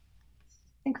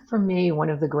 I think for me, one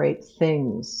of the great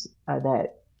things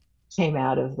that came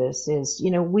out of this is,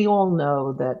 we all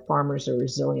know that farmers are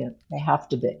resilient. They have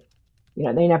to be.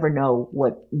 They never know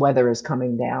what weather is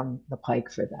coming down the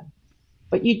pike for them.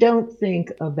 But you don't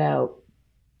think about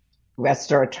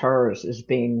restaurateurs as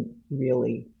being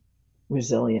really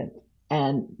resilient.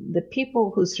 And the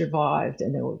people who survived,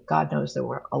 and God knows there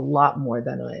were a lot more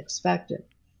than I expected,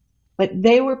 but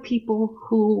they were people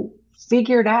who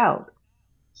figured out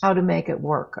how to make it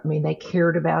work. They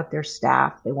cared about their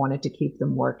staff. They wanted to keep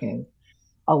them working.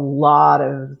 A lot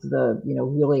of the,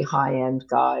 really high-end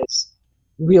guys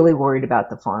really worried about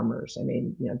the farmers.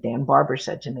 Dan Barber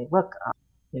said to me, look,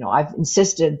 I've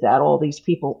insisted that all these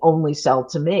people only sell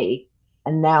to me,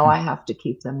 and now I have to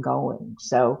keep them going.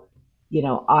 So,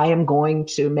 I am going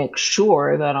to make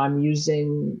sure that I'm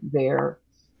using their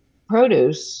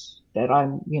produce, that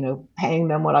I'm, paying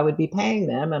them what I would be paying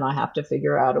them. And I have to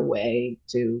figure out a way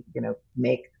to,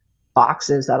 make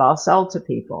boxes that I'll sell to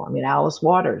people. Alice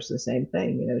Waters, the same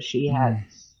thing. She had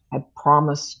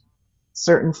promised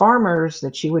certain farmers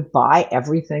that she would buy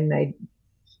everything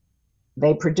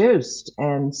they produced.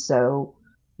 And so,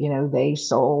 they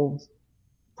sold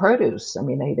produce. I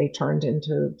mean, they turned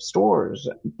into stores.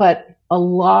 But a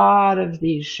lot of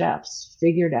these chefs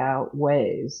figured out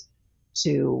ways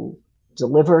to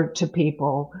deliver to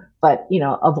people. But,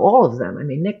 of all of them, I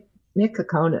mean, Nick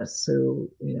Kokonas, who,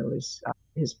 is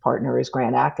his partner is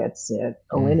Grant Achatz at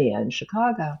Alinea in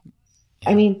Chicago.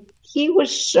 I mean, he was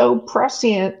so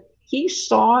prescient. He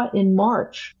saw in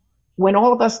March, when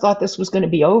all of us thought this was going to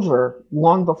be over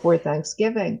long before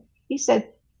Thanksgiving, he said,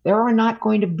 there are not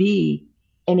going to be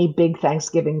any big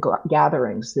Thanksgiving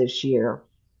gatherings this year.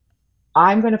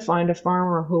 I'm going to find a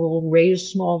farmer who will raise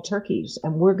small turkeys,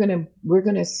 and we're going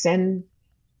to send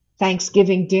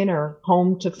Thanksgiving dinner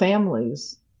home to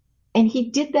families. And he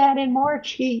did that in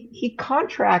March. He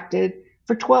contracted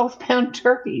for 12-pound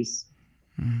turkeys.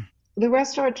 The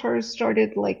restaurateurs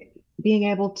started being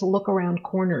able to look around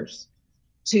corners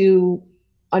to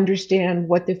understand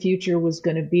what the future was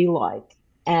going to be like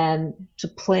and to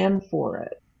plan for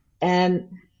it. And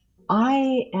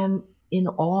I am in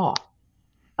awe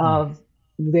of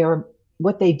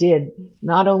what they did,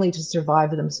 not only to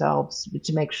survive themselves, but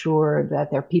to make sure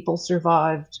that their people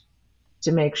survived,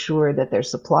 to make sure that their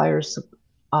suppliers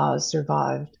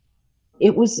survived.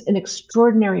 It was an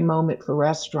extraordinary moment for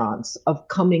restaurants of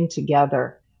coming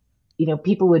together.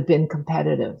 People who had been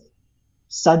competitive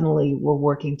suddenly were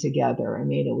working together. I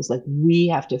mean, it was like, we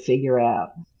have to figure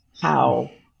out how,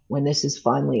 when this is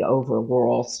finally over, we're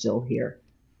all still here.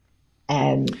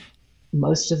 And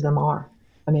most of them are.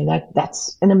 I mean,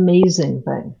 that's an amazing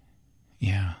thing.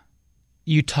 Yeah.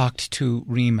 You talked to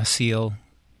Reem Assil,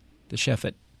 the chef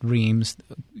at Reem's,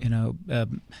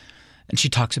 and she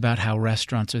talks about how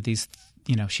restaurants are these,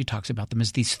 she talks about them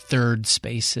as these third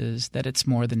spaces, that it's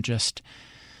more than just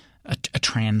a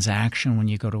transaction when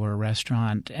you go to a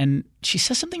restaurant. And she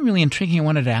says something really intriguing I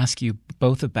wanted to ask you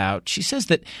both about. She says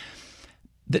that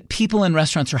people in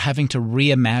restaurants are having to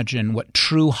reimagine what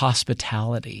true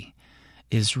hospitality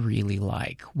is really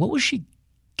like. What was she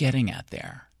getting at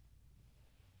there?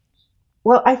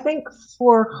 Well, I think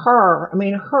for her, I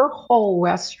mean, her whole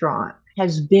restaurant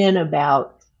has been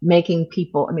about making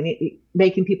people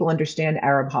understand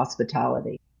Arab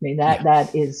hospitality. I mean,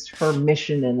 that is her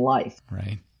mission in life.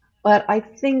 Right. But I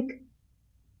think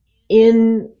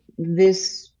in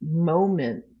this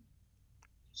moment,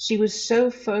 she was so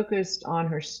focused on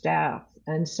her staff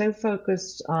and so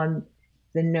focused on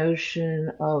the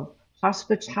notion of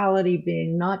hospitality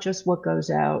being not just what goes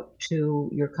out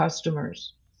to your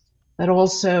customers, but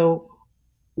also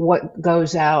what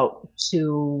goes out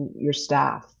to your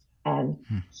staff, and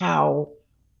how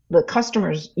the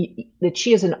customers, that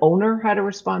she as an owner had a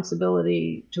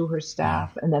responsibility to her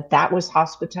staff, and that was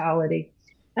hospitality,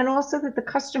 and also that the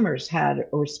customers had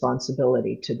a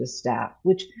responsibility to the staff,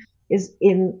 which is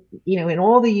in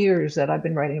all the years that I've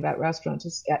been writing about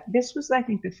restaurants, this was, I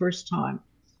think, the first time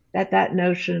that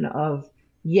notion of,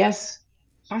 yes,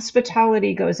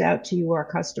 hospitality goes out to you, our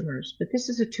customers, but this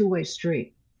is a two-way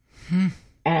street.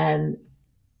 And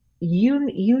you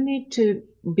need to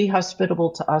be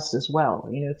hospitable to us as well.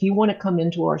 If you want to come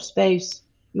into our space,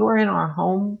 you're in our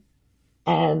home,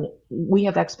 and we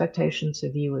have expectations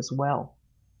of you as well.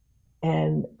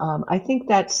 And I think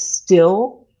that's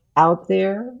still out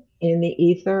there in the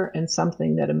ether, and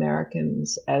something that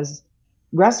Americans as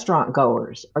restaurant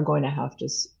goers are going to have to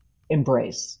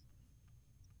embrace.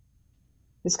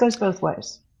 This goes both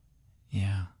ways.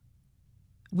 Yeah.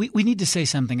 We need to say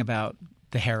something about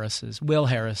the Harrises. Will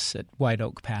Harris at White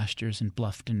Oak Pastures in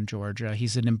Bluffton, Georgia.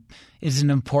 He's an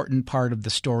important part of the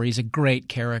story. He's a great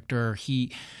character.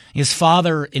 His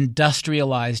father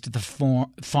industrialized the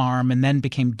farm and then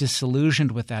became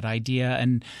disillusioned with that idea,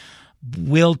 and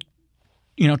Will,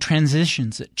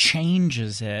 transitions it,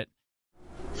 changes it.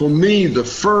 For me, the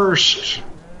first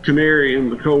canary in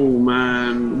the coal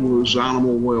mine was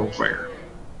animal welfare.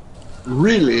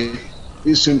 Really,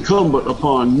 it's incumbent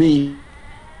upon me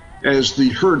as the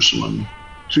herdsman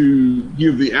to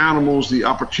give the animals the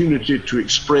opportunity to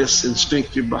express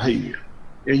instinctive behavior.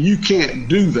 And you can't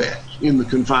do that in the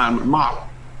confinement model.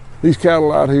 These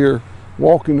cattle out here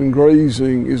walking and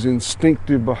grazing is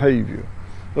instinctive behavior.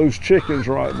 Those chickens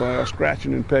right there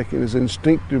scratching and pecking is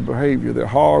instinctive behavior. They're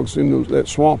hogs in that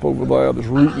swamp over there that's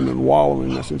rooting and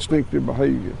wallowing. That's instinctive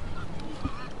behavior.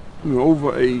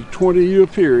 Over a 20-year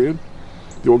period,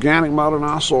 the organic matter in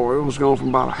our soil has gone from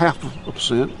about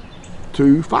 0.5%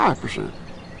 to 5%.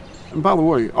 And by the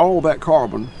way, all that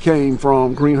carbon came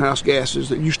from greenhouse gases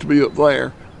that used to be up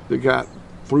there that got,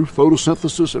 through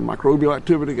photosynthesis and microbial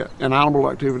activity and animal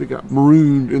activity, got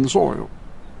marooned in the soil.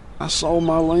 I saw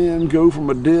my land go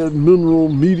from a dead mineral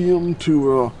medium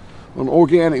to an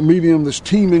organic medium that's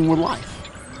teeming with life.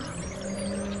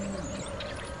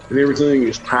 And everything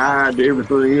is tied to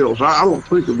everything else. I don't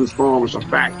think of this farm as a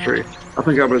factory. I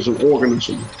think of it as an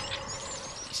organism.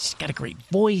 He's got a great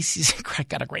voice. He's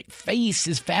got a great face.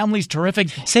 His family's terrific.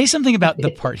 Say something about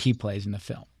the part he plays in the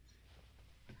film.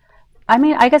 I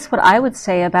mean, I guess what I would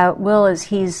say about Will is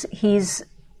he's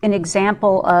an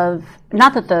example of,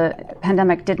 not that the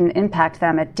pandemic didn't impact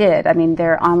them, it did. I mean,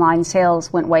 their online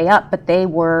sales went way up, but they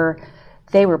were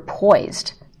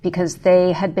poised because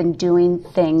they had been doing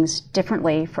things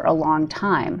differently for a long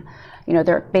time. You know,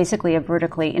 they're basically a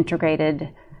vertically integrated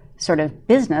sort of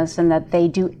business in that they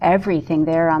do everything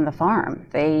there on the farm.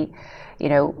 They, you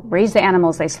know, raise the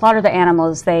animals, they slaughter the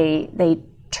animals, they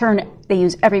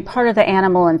use every part of the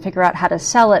animal and figure out how to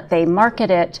sell it, they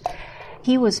market it.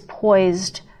 He was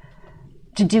poised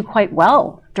to do quite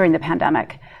well during the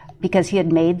pandemic because he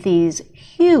had made these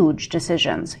huge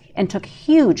decisions and took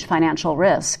huge financial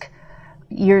risk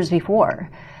years before.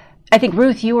 I think,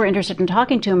 Ruth, you were interested in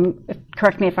talking to him,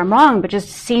 correct me if I'm wrong, but just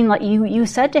seeing like you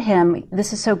said to him,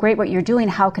 this is so great what you're doing,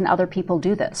 how can other people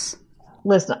do this?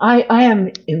 Listen, I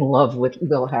am in love with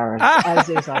Will Harris, as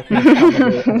is, I think,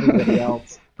 probably everybody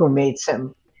else who meets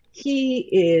him. He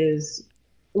is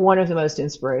one of the most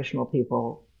inspirational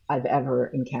people I've ever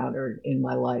encountered in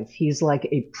my life. He's like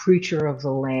a preacher of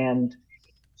the land.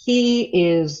 He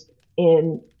is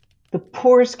in the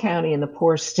poorest county in the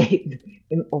poorest state,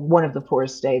 in one of the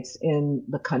poorest states in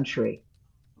the country.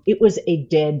 It was a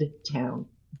dead town,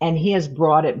 and he has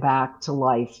brought it back to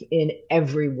life in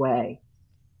every way.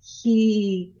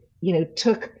 He, you know,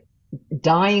 took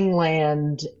dying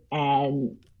land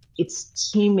and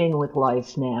it's teeming with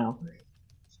life now.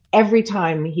 Every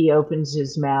time he opens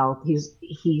his mouth,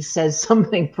 he says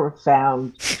something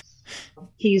profound.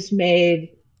 He's made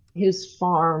his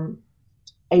farm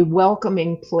a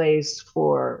welcoming place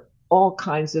for all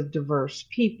kinds of diverse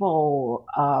people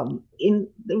in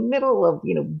the middle of,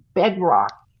 you know,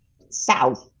 bedrock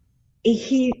South.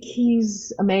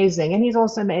 He's amazing. And he's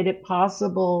also made it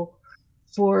possible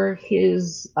for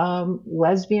his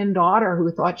lesbian daughter,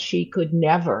 who thought she could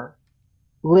never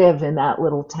live in that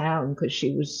little town because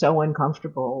she was so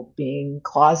uncomfortable being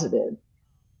closeted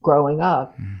growing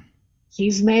up.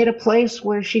 He's made a place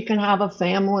where she can have a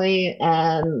family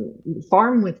and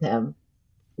farm with him,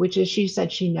 which, as she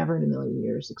said, she never in a million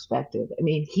years expected. I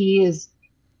mean, he's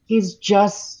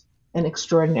just an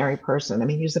extraordinary person. I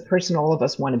mean, he's the person all of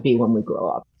us want to be when we grow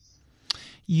up.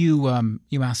 You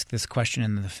ask this question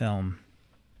in the film.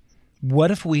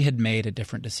 What if we had made a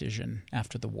different decision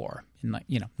after the war in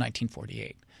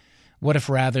 1948? What if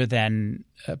rather than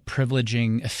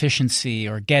privileging efficiency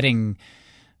or getting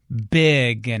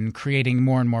big and creating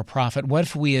more and more profit, what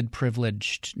if we had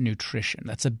privileged nutrition?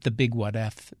 That's the big what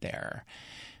if there.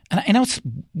 And I know it's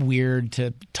weird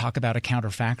to talk about a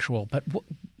counterfactual, but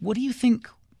what do you think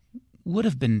would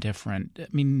have been different? I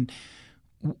mean,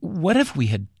 what if we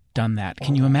had done that?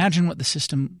 Can you imagine what the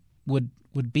system would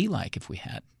be like if we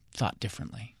had thought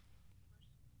differently?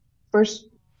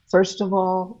 First of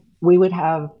all, we would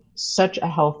have such a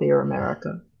healthier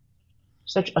America,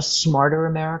 such a smarter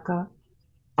America,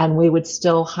 and we would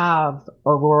still have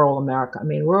a rural America. I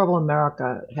mean, rural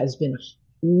America has been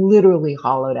literally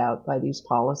hollowed out by these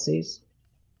policies.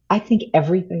 I think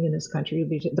everything in this country would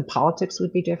be, the politics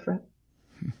would be different.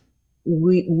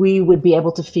 We would be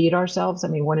able to feed ourselves. I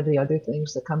mean, one of the other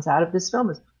things that comes out of this film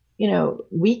is, you know,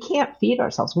 we can't feed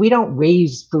ourselves. We don't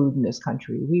raise food in this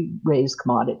country. We raise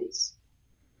commodities.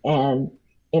 And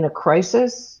in a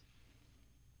crisis,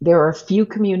 there are a few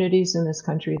communities in this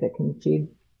country that can feed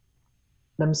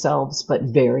themselves, but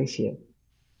very few.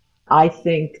 I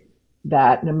think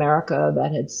that in America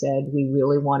that had said we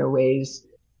really want to raise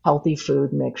healthy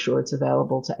food and make sure it's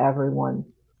available to everyone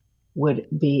would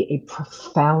be a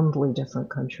profoundly different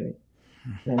country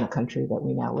than the country that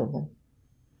we now live in.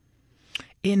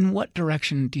 In what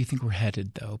direction do you think we're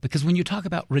headed, though? Because when you talk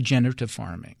about regenerative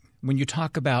farming, when you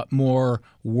talk about more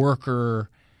worker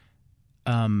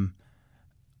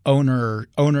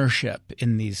ownership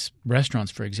in these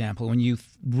restaurants, for example, when you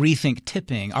rethink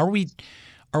tipping, are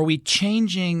we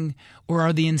changing, or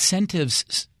are the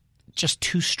incentives just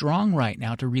too strong right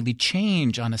now to really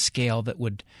change on a scale that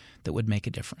would make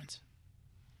a difference?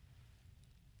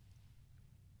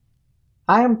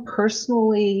 I am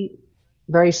personally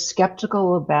very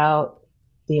skeptical about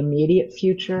the immediate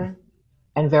future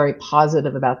and very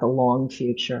positive about the long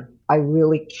future. I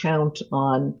really count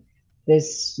on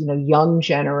this, young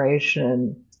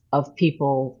generation of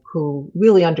people who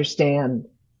really understand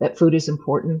that food is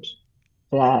important,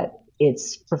 that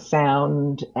it's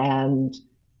profound, and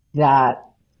that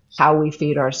how we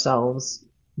feed ourselves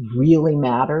really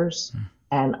matters.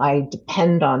 And I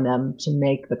depend on them to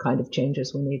make the kind of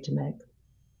changes we need to make.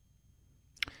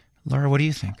 Laura, what do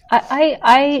you think?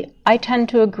 I tend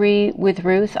to agree with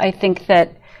Ruth. I think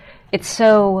that it's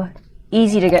so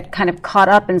easy to get kind of caught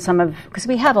up in because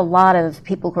we have a lot of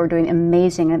people who are doing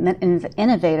amazing and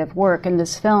innovative work in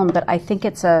this film, but I think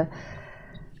it's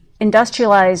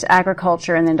industrialized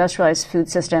agriculture and the industrialized food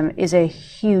system is a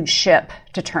huge ship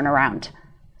to turn around.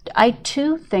 I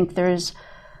too think there's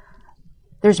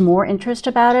more interest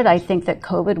about it. I think that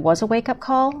COVID was a wake-up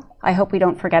call. I hope we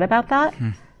don't forget about that.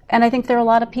 And I think there are a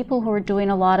lot of people who are doing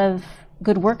a lot of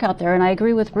good work out there. And I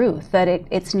agree with Ruth that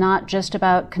it's not just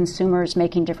about consumers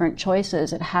making different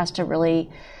choices. It has to really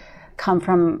come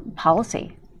from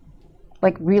policy,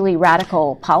 like really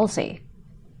radical policy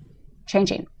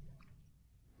changing.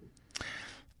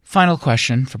 Final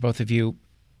question for both of you.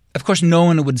 Of course, no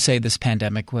one would say this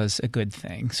pandemic was a good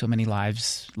thing. So many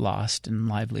lives lost and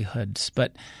livelihoods.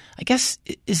 But I guess,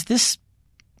 is this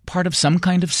part of some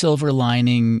kind of silver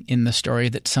lining in the story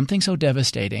that something so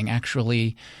devastating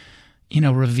actually,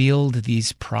 revealed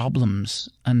these problems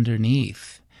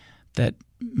underneath that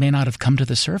may not have come to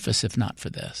the surface if not for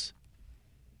this?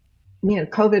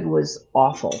 COVID was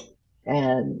awful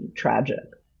and tragic,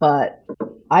 but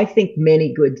I think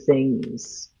many good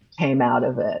things came out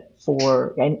of it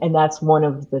and that's one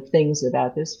of the things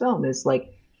about this film is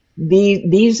like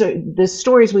these are the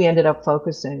stories we ended up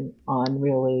focusing on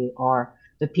really are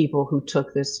the people who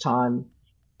took this time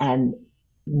and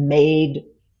made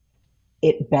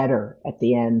it better at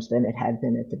the end than it had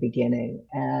been at the beginning.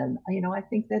 And, I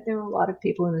think that there are a lot of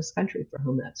people in this country for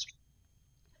whom that's true.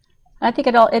 I think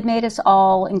it made us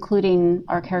all, including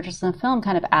our characters in the film,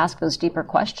 kind of ask those deeper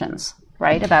questions,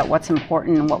 right, about what's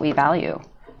important and what we value.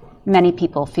 Many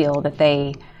people feel that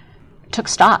they took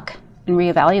stock and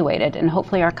reevaluated, and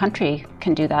hopefully our country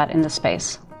can do that in this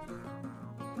space.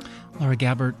 Laura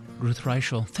Gabbert, Ruth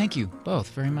Reichl, thank you both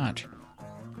very much.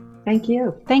 Thank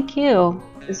you. Thank you.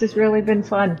 This has really been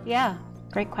fun. Yeah,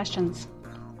 great questions.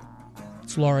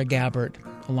 It's Laura Gabbert,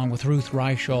 along with Ruth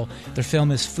Reichl. Their film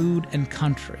is Food and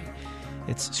Country.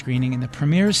 It's screening in the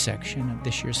premieres section of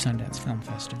this year's Sundance Film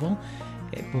Festival.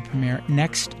 It will premiere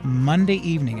next Monday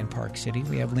evening in Park City.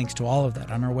 We have links to all of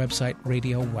that on our website,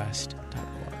 radiowest.org.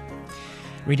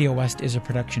 Radio West is a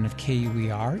production of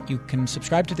KUER. You can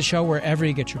subscribe to the show wherever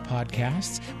you get your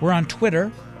podcasts. We're on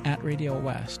Twitter @Radio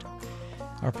West.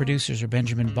 Our producers are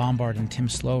Benjamin Bombard and Tim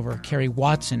Slover. Carrie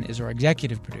Watson is our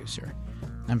executive producer.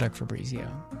 I'm Doug Fabrizio.